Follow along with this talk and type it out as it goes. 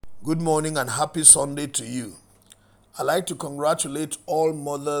Good morning and happy Sunday to you. I'd like to congratulate all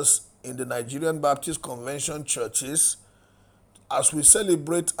mothers in the Nigerian Baptist Convention churches as we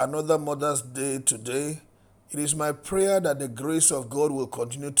celebrate another Mother's Day today. It is my prayer that the grace of God will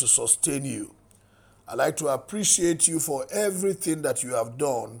continue to sustain you. I'd like to appreciate you for everything that you have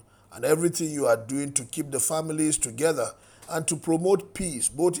done and everything you are doing to keep the families together and to promote peace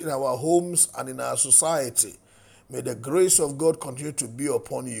both in our homes and in our society. May the grace of God continue to be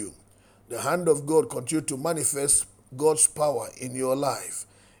upon you. The hand of God continue to manifest God's power in your life.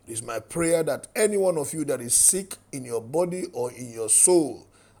 It is my prayer that any one of you that is sick in your body or in your soul,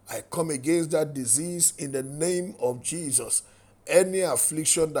 I come against that disease in the name of Jesus. Any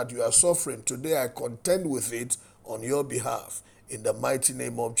affliction that you are suffering today, I contend with it on your behalf in the mighty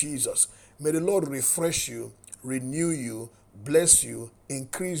name of Jesus. May the Lord refresh you, renew you, bless you,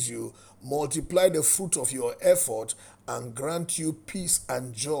 increase you, multiply the fruit of your effort, and grant you peace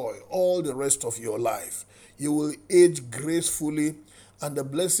and joy all the rest of your life. You will age gracefully, and the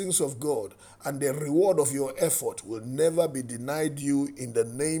blessings of God and the reward of your effort will never be denied you in the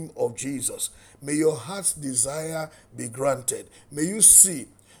name of Jesus. May your heart's desire be granted. May you see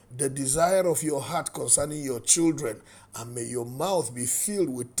the desire of your heart concerning your children, and may your mouth be filled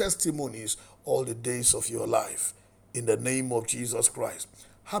with testimonies all the days of your life. In the name of Jesus Christ.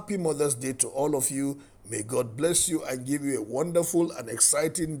 Happy Mother's Day to all of you. May God bless you and give you a wonderful and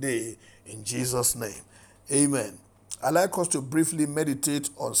exciting day in Jesus' name. Amen. I'd like us to briefly meditate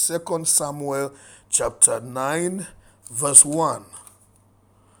on 2 Samuel chapter 9, verse 1.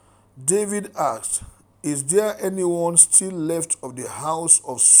 David asked, "Is there anyone still left of the house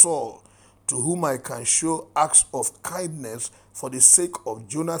of Saul to whom I can show acts of kindness for the sake of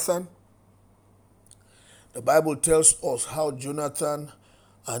Jonathan?" The Bible tells us how Jonathan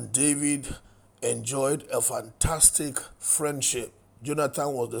and David enjoyed a fantastic friendship.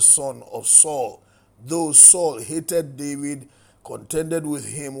 Jonathan was the son of Saul. Though Saul hated David, contended with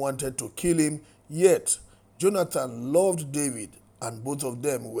him, wanted to kill him, yet Jonathan loved David, and both of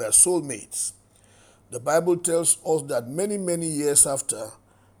them were soulmates. The Bible tells us that many years after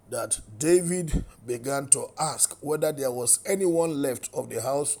that, David began to ask whether there was anyone left of the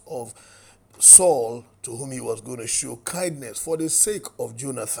house of Saul to whom he was going to show kindness for the sake of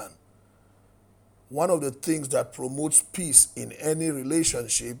Jonathan. One of the things that promotes peace in any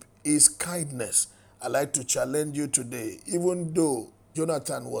relationship is kindness. I'd like to challenge you today. Even though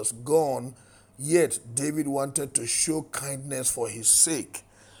Jonathan was gone, yet David wanted to show kindness for his sake.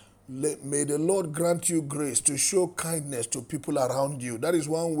 May the Lord grant you grace to show kindness to people around you. That is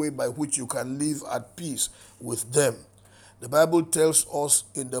one way by which you can live at peace with them. The Bible tells us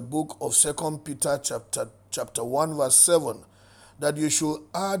in the book of 2 Peter chapter 1 verse 7 that you should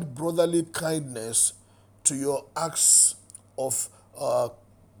add brotherly kindness to your acts of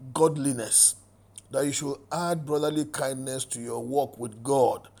godliness. That you should add brotherly kindness to your walk with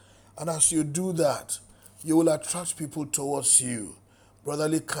God. And as you do that, you will attract people towards you.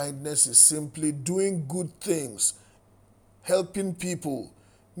 Brotherly kindness is simply doing good things, helping people,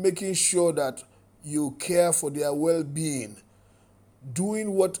 making sure that you care for their well-being,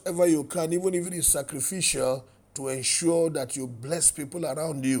 doing whatever you can, even if it is sacrificial, to ensure that you bless people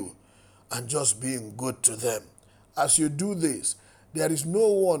around you and just being good to them. As you do this, there is no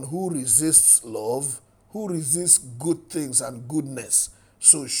one who resists love, who resists good things and goodness.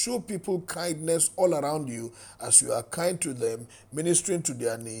 So show people kindness all around you. As you are kind to them, ministering to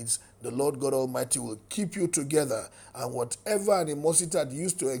their needs, the Lord God Almighty will keep you together, and whatever animosity that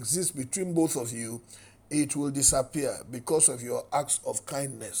used to exist between both of you, it will disappear because of your acts of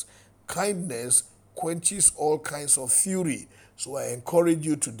kindness. Kindness quenches all kinds of fury. So I encourage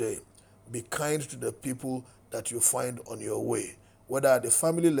you today, be kind to the people that you find on your way, whether at the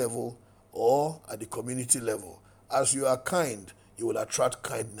family level or at the community level. As you are kind, you will attract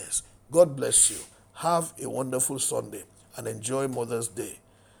kindness. God bless you. Have a wonderful Sunday and enjoy Mother's Day.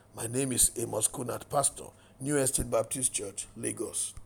 My name is Amos Kunat, Pastor, New Estate Baptist Church, Lagos.